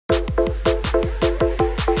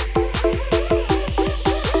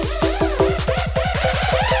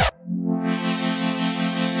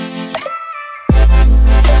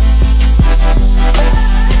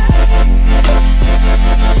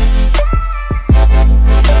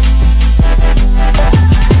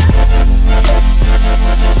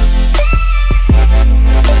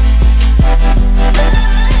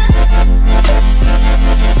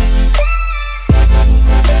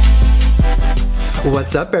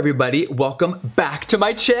What's up, everybody? Welcome back to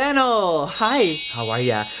my channel. Hi, how are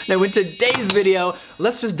ya? Now in today's video,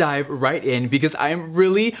 let's just dive right in because I am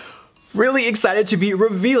really excited to be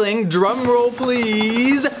revealing, drum roll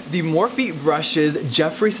please, the Morphe Brushes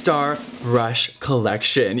JEFFREE Star Brush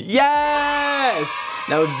Collection. Yes!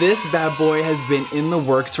 Now this bad boy has been in the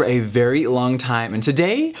works for a very long time, and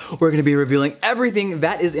today we're gonna be revealing everything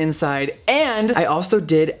that is inside, and I also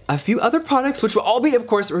did a few other products which will all be of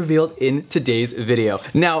course revealed in today's video.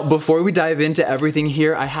 Now before we dive into everything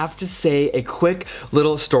here, I have to say a quick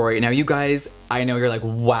little story. Now you guys, I know you're like,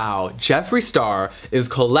 wow, JEFFREE Star is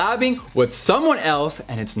collabing with someone else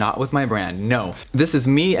and it's not with my brand. No, this is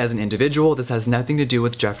me as an individual. This has nothing to do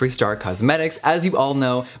with JEFFREE Star Cosmetics. As you all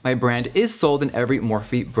know, my brand is sold in every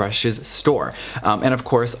Morphe Brushes store and of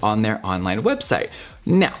course on their online website.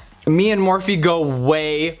 Now, me and Morphe go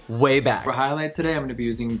way back. For highlight today, I'm gonna be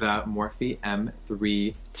using the Morphe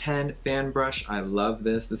M310 fan brush. I love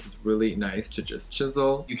this. This is really nice to just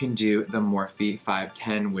chisel. You can do the Morphe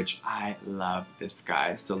 510, which I love this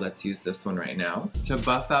guy. So let's use this one right now. To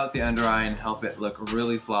buff out the under eye and help it look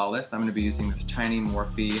really flawless, I'm gonna be using this tiny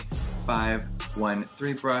Morphe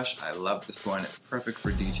 513 brush. I love this one, it's perfect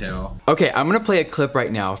for detail. Okay, I'm gonna play a clip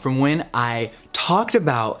right now from when I talked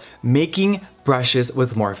about making brushes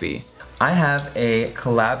with Morphe. I have a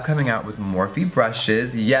collab coming out with Morphe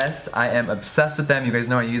brushes. Yes, I am obsessed with them. You guys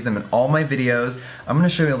know I use them in all my videos. I'm gonna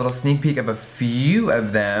show you a little sneak peek of a few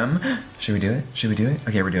of them. Should we do it? Should we do it?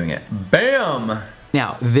 Okay, we're doing it. Bam!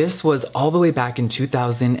 Now, this was all the way back in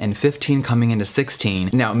 2015 coming into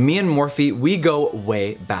 16. Now, me and Morphe, we go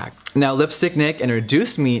way back. Now, Lipstick Nick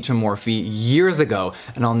introduced me to Morphe years ago,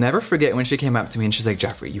 and I'll never forget when she came up to me and she's like,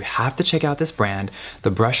 Jeffree, you have to check out this brand.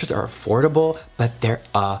 The brushes are affordable, but they're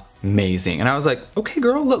amazing. And I was like, okay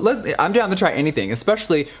girl, I'm down to try anything,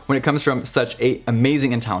 especially when it comes from such an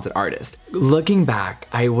amazing and talented artist. Looking back,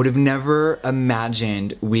 I would have never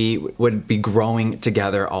imagined we would be growing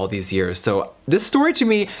together all these years. So this story to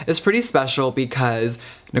me is pretty special because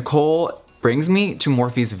Nicole brings me to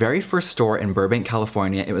Morphe's very first store in Burbank,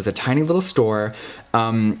 California. It was a tiny little store,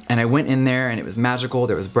 and I went in there and it was magical.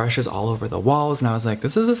 There was brushes all over the walls, and I was like,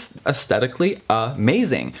 this is aesthetically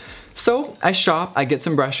amazing. So I shop, I get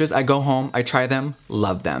some brushes, I go home, I try them,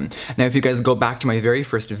 love them. Now if you guys go back to my very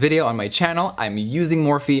first video on my channel, I'm using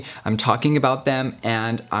Morphe, I'm talking about them,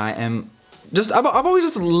 and I've always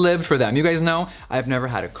just lived for them. You guys know I've never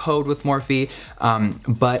had a code with Morphe,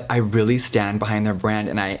 but I really stand behind their brand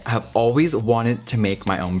and I have always wanted to make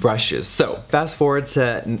my own brushes. So fast forward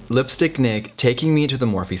to Lipstick Nick taking me to the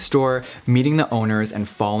Morphe store, meeting the owners and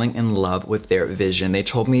falling in love with their vision. They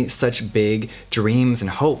told me such big dreams and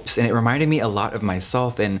hopes, and it reminded me a lot of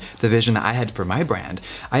myself and the vision that I had for my brand.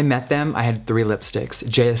 I met them, I had 3 lipsticks.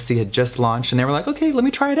 JSC had just launched and they were like, okay, let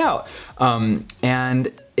me try it out.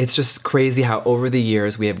 And it's just crazy how over the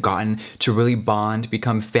years we have gotten to really bond,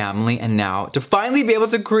 become family, and now to finally be able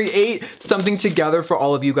to create something together for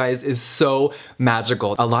all of you guys is so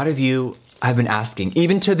magical. A lot of you have been asking,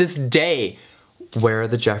 even to this day, where are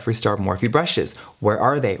the JEFFREE Star Morphe brushes? Where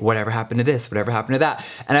are they? Whatever happened to this? Whatever happened to that?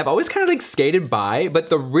 And I've always kind of like skated by, but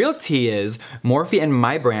the real tea is Morphe and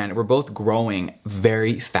my brand were both growing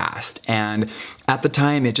very fast. And at the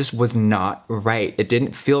time, it just was not right. It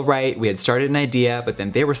didn't feel right. We had started an idea, but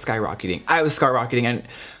then they were skyrocketing. I was skyrocketing, and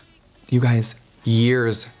you guys,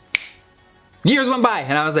 years went by,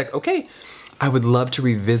 and I was like, okay, I would love to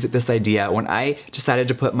revisit this idea. When I decided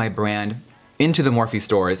to put my brand into the Morphe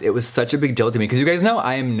stores, it was such a big deal to me because you guys know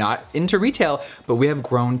I am not into retail, but we have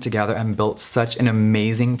grown together and built such an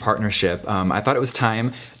amazing partnership. I thought it was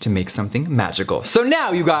time to make something magical. So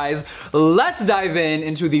now you guys, let's dive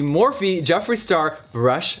into the Morphe JEFFREE Star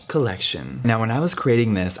Brush Collection. Now when I was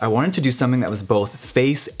creating this, I wanted to do something that was both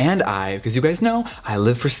face and eye because you guys know I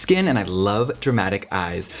live for skin and I love dramatic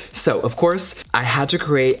eyes. So of course, I had to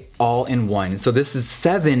create all in one. So this is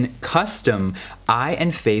 7 custom eye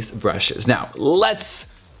and face brushes. Now,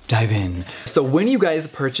 let's dive in. So when you guys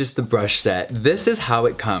purchase the brush set, this is how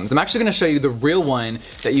it comes. I'm actually gonna show you the real one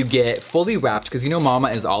that you get fully wrapped because you know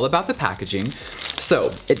mama is all about the packaging.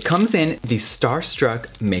 So it comes in the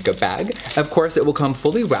Starstruck makeup bag. Of course, it will come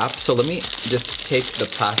fully wrapped. So let me just take the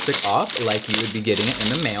plastic off like you would be getting it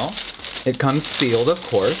in the mail. It comes sealed, of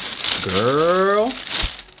course. Girl,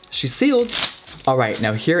 she's sealed. All right,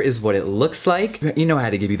 now here is what it looks like. You know I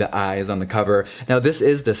had to give you the eyes on the cover. Now this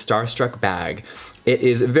is the Starstruck bag. It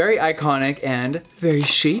is very iconic and very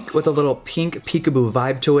chic with a little pink peekaboo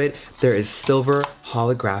vibe to it. There is silver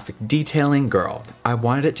holographic detailing. Girl, I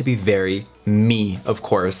wanted it to be very me, of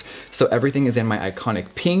course. So everything is in my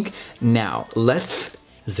iconic pink. Now let's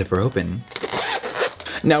zip her open.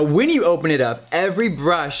 Now, when you open it up, every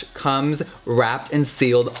brush comes wrapped and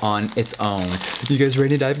sealed on its own. You guys ready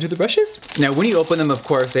to dive into the brushes? Now, when you open them, of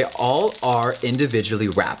course, they all are individually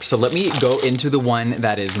wrapped. So let me go into the one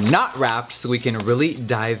that is not wrapped so we can really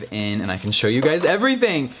dive in and I can show you guys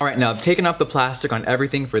everything. All right, now I've taken off the plastic on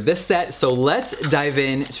everything for this set, so let's dive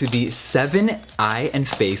into the 7 eye and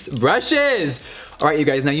face brushes. All right, you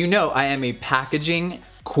guys, now you know I am a packaging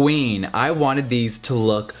queen. I wanted these to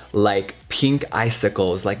look like pink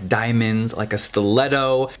icicles, like diamonds, like a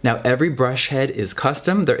stiletto. Now every brush head is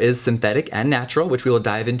custom. There is synthetic and natural, which we will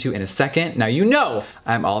dive into in a second. Now you know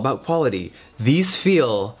I'm all about quality. These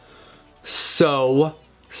feel so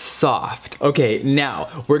soft. Okay, now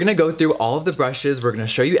we're gonna go through all of the brushes, we're gonna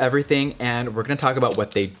show you everything, and we're gonna talk about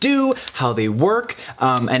what they do, how they work,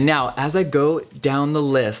 and now as I go down the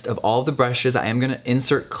list of all of the brushes, I am gonna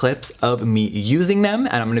insert clips of me using them,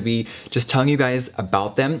 and I'm gonna be just telling you guys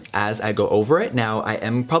about them as I go over it. Now, I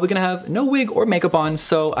am probably gonna have no wig or makeup on,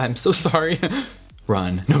 so I'm so sorry.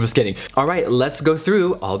 Run. No, I'm just kidding. All right, let's go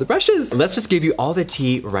through all the brushes. Let's just give you all the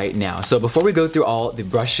tea right now. So before we go through all the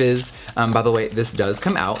brushes, by the way, this does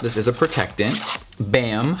come out. This is a protectant.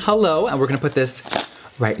 Bam, hello, and we're gonna put this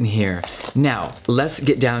right in here. Now, let's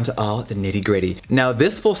get down to all the nitty gritty. Now,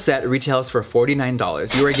 this full set retails for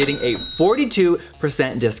 $49. You are getting a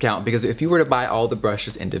 42% discount because if you were to buy all the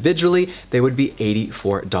brushes individually, they would be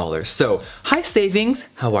 $84. So, high savings,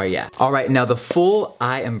 how are ya? All right, now the full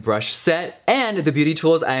eye and brush set and the beauty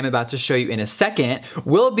tools I am about to show you in a second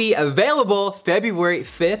will be available February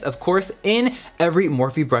 5th, of course, in every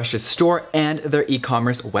Morphe Brushes store and their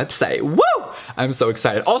e-commerce website. Woo! I'm so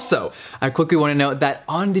excited. Also, I quickly want to note that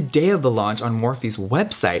on the day of the launch on Morphe's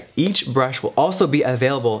website, each brush will also be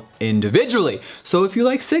available individually. So if you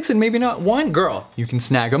like 6 and maybe not 1, girl, you can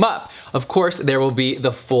snag them up. Of course, there will be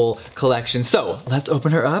the full collection. So let's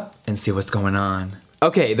open her up and see what's going on.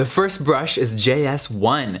 Okay, the first brush is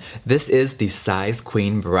JS1. This is the size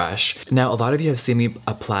Queen brush. Now, a lot of you have seen me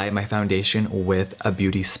apply my foundation with a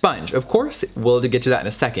beauty sponge. Of course, we'll get to that in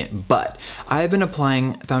a second, but I've been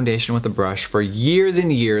applying foundation with a brush for years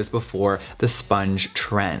and years before the sponge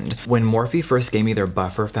trend. When Morphe first gave me their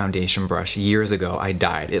buffer foundation brush years ago, I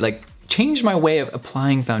died. It changed my way of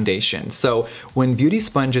applying foundation. So when beauty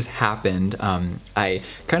sponges happened, I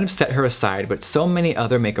kind of set her aside, but so many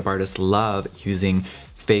other makeup artists love using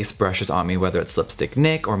face brushes on me, whether it's Lipstick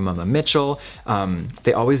Nick or Mama Mitchell.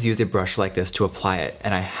 They always use a brush like this to apply it,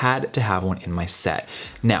 and I had to have one in my set.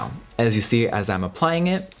 Now, as you see, as I'm applying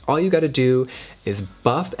it, all you gotta do is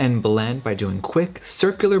buff and blend by doing quick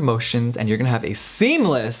circular motions, and you're gonna have a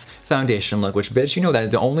seamless foundation look, which, bitch, you know that is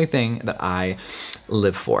the only thing that I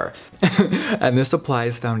live for. And this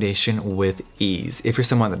applies foundation with ease. If you're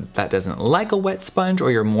someone that doesn't like a wet sponge, or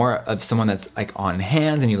you're more of someone that's like on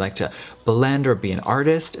hands and you like to blend or be an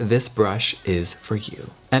artist, this brush is for you.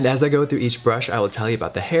 And as I go through each brush, I will tell you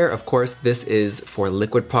about the hair. Of course, this is for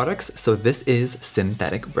liquid products, so this is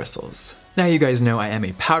synthetic bristles. Now you guys know I am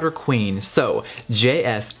a powder queen, so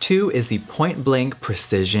JS2 is the point blank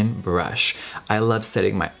precision brush. I love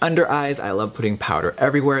setting my under eyes, I love putting powder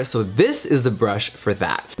everywhere, so this is the brush for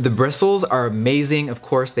that. The bristles are amazing, of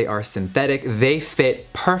course they are synthetic, they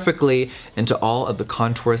fit perfectly into all of the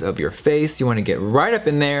contours of your face. You wanna get right up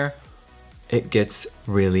in there, it gets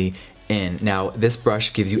really in. Now this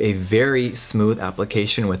brush gives you a very smooth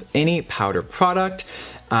application with any powder product.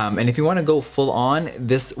 And if you want to go full on,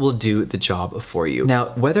 this will do the job for you.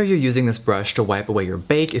 Now, whether you're using this brush to wipe away your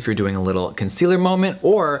bake, if you're doing a little concealer moment,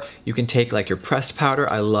 or you can take like your pressed powder.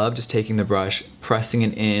 I love just taking the brush, pressing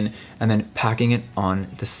it in, and then packing it on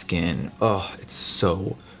the skin. Oh, it's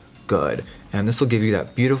so good. And this will give you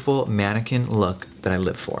that beautiful mannequin look that I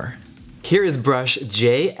live for. Here is brush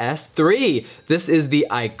JS3. This is the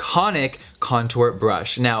iconic contour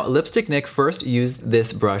brush. Now, Lipstick Nick first used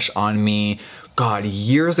this brush on me, God,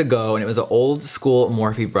 years ago, and it was an old school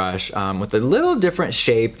Morphe brush with a little different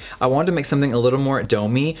shape. I wanted to make something a little more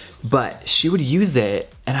domey, but she would use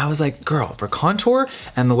it, and I was like, girl, for contour,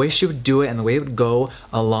 and the way she would do it and the way it would go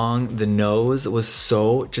along the nose was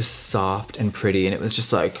so just soft and pretty, and it was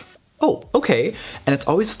just like, oh, okay. And it's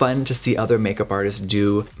always fun to see other makeup artists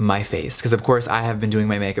do my face, because of course I have been doing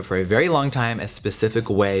my makeup for a very long time, a specific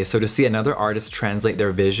way. So to see another artist translate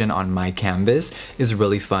their vision on my canvas is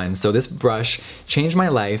really fun. So this brush changed my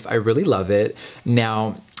life. I really love it.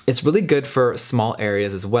 Now, it's really good for small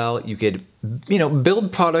areas as well. You could you know,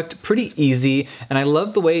 build product pretty easy. And I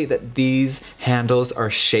love the way that these handles are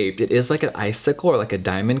shaped. It is like an icicle or like a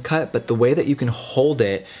diamond cut, but the way that you can hold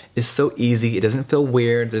it is so easy. It doesn't feel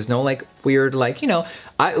weird. There's no like weird, like, you know,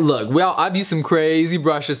 I've used some crazy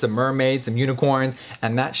brushes, some mermaids, some unicorns,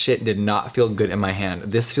 and that shit did not feel good in my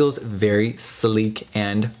hand. This feels very sleek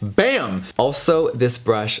and bam! Also, this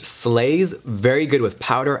brush slays very good with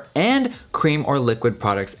powder and cream or liquid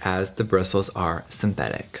products as the bristles are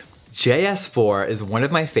synthetic. JS4 is one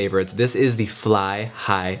of my favorites. This is the Fly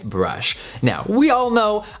High Brush. Now, we all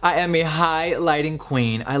know I am a highlighting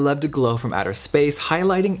queen. I love to glow from outer space.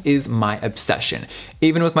 Highlighting is my obsession.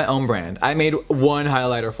 Even with my own brand, I made one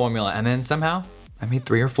highlighter formula and then somehow I made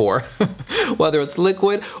 3 or 4. Whether it's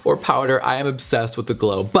liquid or powder, I am obsessed with the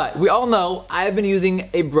glow. But we all know I've been using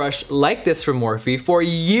a brush like this from Morphe for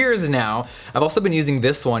years now. I've also been using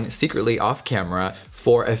this one secretly off camera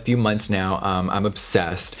for a few months now. I'm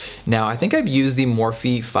obsessed. Now, I think I've used the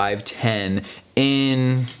Morphe 510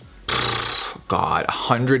 in, God,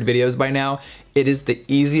 100 videos by now. It is the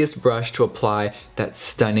easiest brush to apply that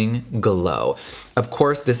stunning glow. Of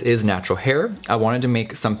course, this is natural hair. I wanted to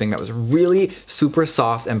make something that was really super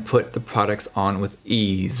soft and put the products on with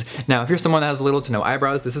ease. Now, if you're someone that has little to no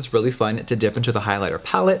eyebrows, this is really fun to dip into the highlighter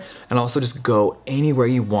palette and also just go anywhere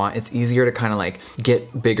you want. It's easier to kind of like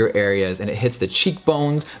get bigger areas, and it hits the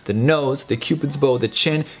cheekbones, the nose, the cupid's bow, the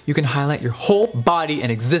chin. You can highlight your whole body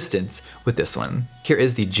and existence with this one. Here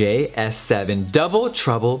is the JS7 Double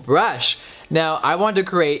Trouble Brush. Now, I wanted to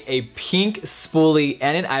create a pink spoolie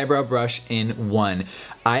and an eyebrow brush in one.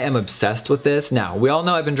 I am obsessed with this. Now, we all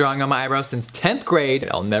know I've been drawing on my eyebrows since 10th grade.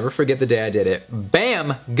 I'll never forget the day I did it.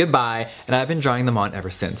 Bam, goodbye. And I've been drawing them on ever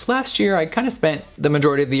since. Last year, I kind of spent the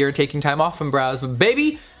majority of the year taking time off from brows, but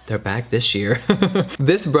baby, they're back this year.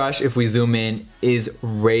 This brush, if we zoom in, is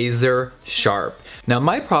razor sharp. Now,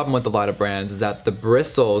 my problem with a lot of brands is that the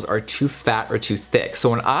bristles are too fat or too thick. So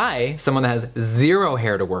when I, someone that has zero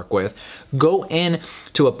hair to work with, go in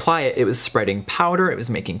to apply it, it was spreading powder, it was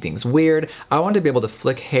making things weird. I wanted to be able to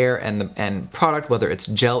flick hair and product, whether it's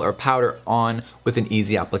gel or powder, on with an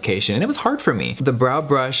easy application, and it was hard for me. The brow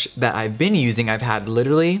brush that I've been using, I've had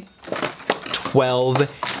literally 12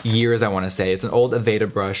 years, I want to say. It's an old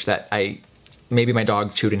Aveda brush that maybe my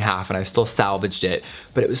dog chewed in half and I still salvaged it,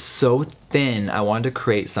 but it was so thin, I wanted to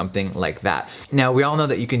create something like that. Now, we all know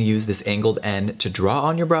that you can use this angled end to draw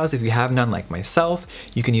on your brows. If you have none like myself,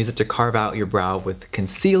 you can use it to carve out your brow with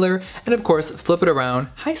concealer, and of course, flip it around.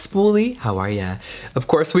 Hi, Spoolie, how are ya? Of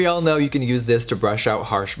course, we all know you can use this to brush out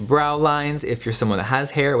harsh brow lines if you're someone that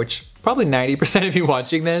has hair, which probably 90% of you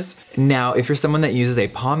watching this. Now, if you're someone that uses a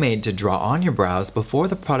pomade to draw on your brows, before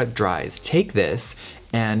the product dries, take this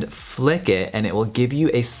and flick it, and it will give you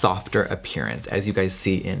a softer appearance, as you guys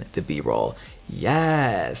see in the B-roll.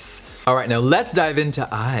 Yes. All right, now let's dive into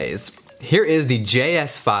eyes. Here is the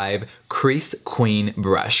JS5 Crease Queen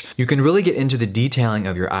brush. You can really get into the detailing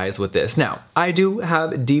of your eyes with this. Now, I do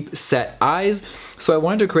have deep set eyes, so I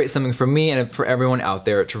wanted to create something for me and for everyone out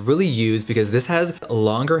there to really use, because this has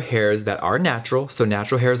longer hairs that are natural, so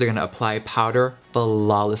natural hairs are gonna apply powder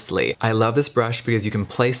flawlessly. I love this brush because you can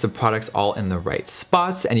place the products all in the right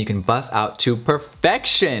spots and you can buff out to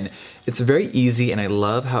perfection. It's very easy, and I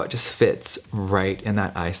love how it just fits right in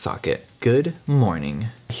that eye socket. Good morning.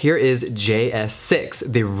 Here is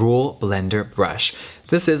JS6, the Rule Blender brush.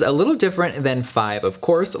 This is a little different than 5, of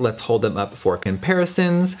course. Let's hold them up for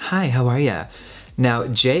comparisons. Hi, how are ya? Now,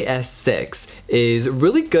 JS6 is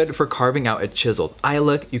really good for carving out a chiseled eye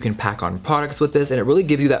look. You can pack on products with this, and it really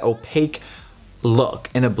gives you that opaque look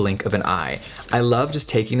in a blink of an eye. I love just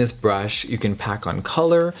taking this brush. You can pack on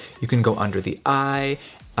color, you can go under the eye,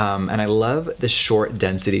 and I love the short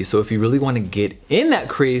density. So if you really want to get in that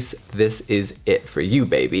crease, this is it for you,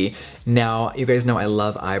 baby. Now, you guys know I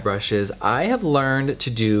love eye brushes. I have learned to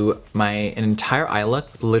do an entire eye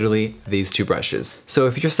look with literally these 2 brushes. So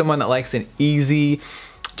if you're someone that likes an easy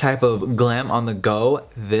type of glam on the go,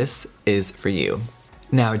 this is for you.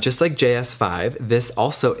 Now, just like JS5, this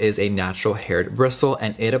also is a natural haired bristle,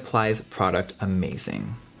 and it applies product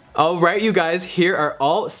amazing. All right, you guys, here are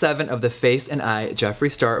all 7 of the face and eye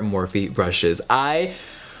JEFFREE Star Morphe brushes.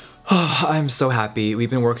 I'm so happy. We've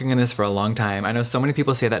been working on this for a long time. I know so many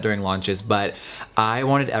people say that during launches, but I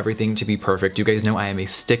wanted everything to be perfect. You guys know I am a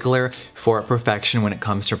stickler for perfection when it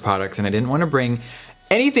comes to products, and I didn't want to bring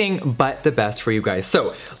anything but the best for you guys.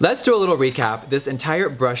 So let's do a little recap. This entire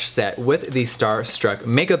brush set with the Starstruck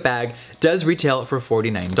makeup bag does retail for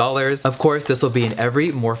 $49. Of course, this will be in every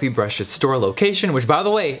Morphe Brushes store location, which, by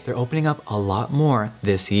the way, they're opening up a lot more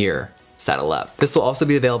this year. Saddle up. This will also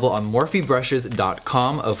be available on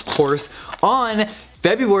morphebrushes.com, of course, on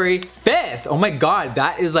February 5th. Oh my God,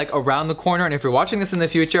 that is like around the corner. And if you're watching this in the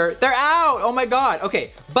future, they're out. Oh my God.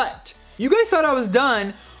 Okay, but you guys thought I was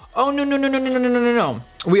done. Oh, no, no, no, no, no, no, no, no, no.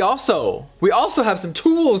 We also have some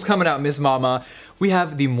tools coming out, Miss Mama. We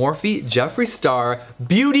have the Morphe JEFFREE Star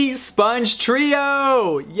Beauty Sponge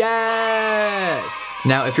Trio. Yes.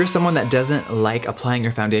 Now, if you're someone that doesn't like applying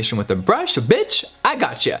your foundation with a brush, bitch, I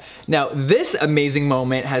got you. Now, this amazing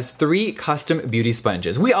moment has 3 custom beauty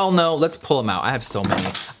sponges. We all know, let's pull them out. I have so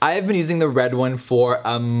many. I have been using the red one for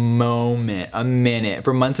a minute.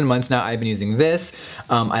 For months and months now, I've been using this.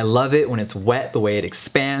 I love it when it's wet, the way it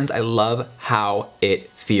expands. I love how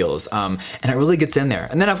it feels, and it really gets in there.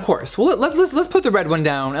 And then of course, well, let's put the red one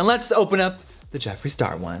down and let's open up the JEFFREE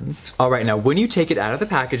Star ones. All right, now when you take it out of the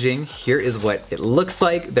packaging, here is what it looks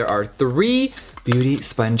like. There are 3 beauty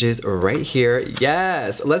sponges right here.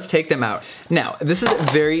 Yes, let's take them out. Now, this is a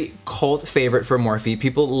very cult favorite for Morphe.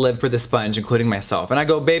 People live for the sponge, including myself. And I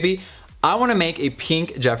go, baby, I wanna make a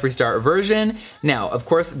pink JEFFREE Star version. Now, of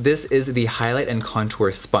course, this is the highlight and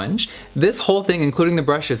contour sponge. This whole thing, including the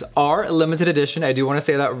brushes, are limited edition. I do wanna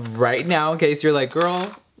say that right now in case you're like,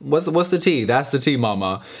 girl, what's the tea? That's the tea,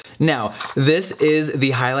 mama. Now, this is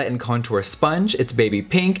the highlight and contour sponge. It's baby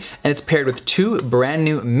pink, and it's paired with 2 brand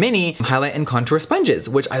new mini highlight and contour sponges,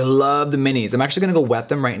 which I love the minis. I'm actually gonna go wet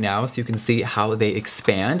them right now so you can see how they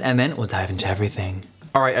expand, and then we'll dive into everything.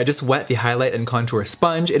 All right, I just wet the highlight and contour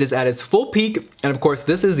sponge. It is at its full peak, and of course,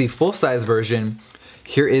 this is the full-size version.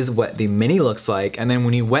 Here is what the mini looks like, and then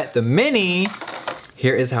when you wet the mini,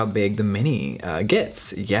 here is how big the mini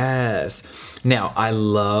gets. Yes. Now, I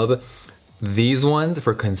love these ones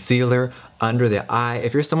for concealer under the eye.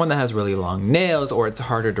 If you're someone that has really long nails or it's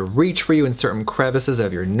harder to reach for you in certain crevices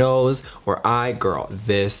of your nose or eye, girl,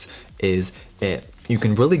 this is it. You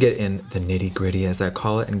can really get in the nitty gritty, as I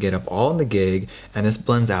call it, and get up all in the gig, and this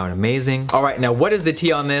blends out amazing. All right, now what is the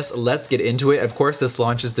tea on this? Let's get into it. Of course, this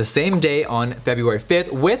launches the same day on February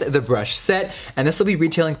 5th with the brush set, and this will be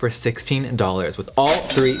retailing for $16 with all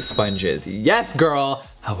 3 sponges. Yes, girl.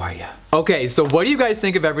 How are ya? Okay, so what do you guys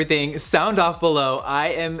think of everything? Sound off below. I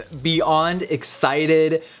am beyond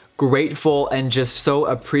excited, grateful, and just so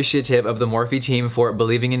appreciative of the Morphe team for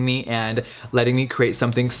believing in me and letting me create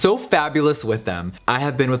something so fabulous with them. I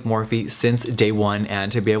have been with Morphe since day 1,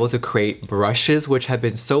 and to be able to create brushes which have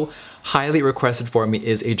been so highly requested for me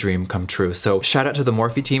is a dream come true. So shout out to the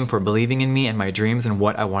Morphe team for believing in me and my dreams and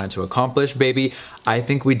what I wanted to accomplish, baby. I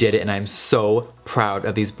think we did it, and I'm so proud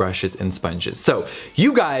of these brushes and sponges. So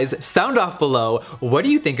you guys, sound off below. What do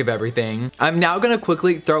you think of everything? I'm now gonna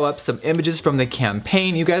quickly throw up some images from the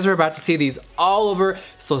campaign. You guys are about to see these all over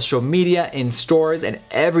social media, in stores, and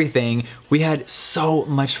everything. We had so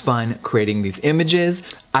much fun creating these images.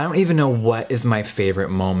 I don't even know what is my favorite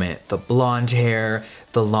moment. The blonde hair,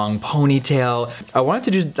 the long ponytail. I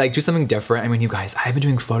wanted to do something different. I mean, you guys, I've been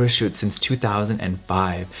doing photo shoots since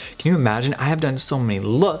 2005. Can you imagine? I have done so many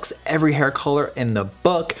looks, every hair color in the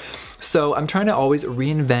book. So I'm trying to always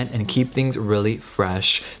reinvent and keep things really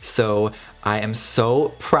fresh. So I am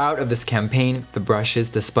so proud of this campaign, the brushes,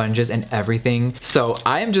 the sponges, and everything. So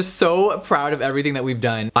I am just so proud of everything that we've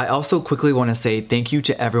done. I also quickly want to say thank you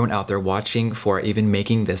to everyone out there watching for even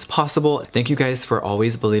making this possible. Thank you guys for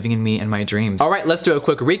always believing in me and my dreams. All right, let's do a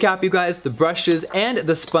quick recap, you guys. The brushes and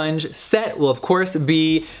the sponge set will of course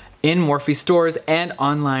be in Morphe stores and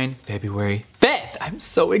online February 5th. I'm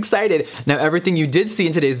so excited. Now, everything you did see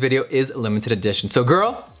in today's video is limited edition. So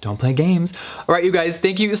girl, don't play games. All right, you guys,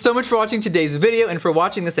 thank you so much for watching today's video and for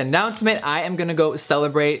watching this announcement. I am gonna go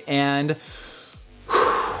celebrate and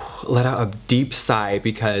let out a deep sigh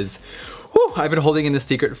because I've been holding in this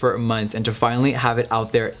secret for months, and to finally have it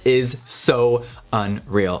out there is so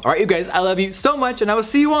unreal. All right, you guys, I love you so much, and I will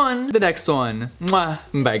see you on the next one. Mwah.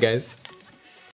 Bye, guys.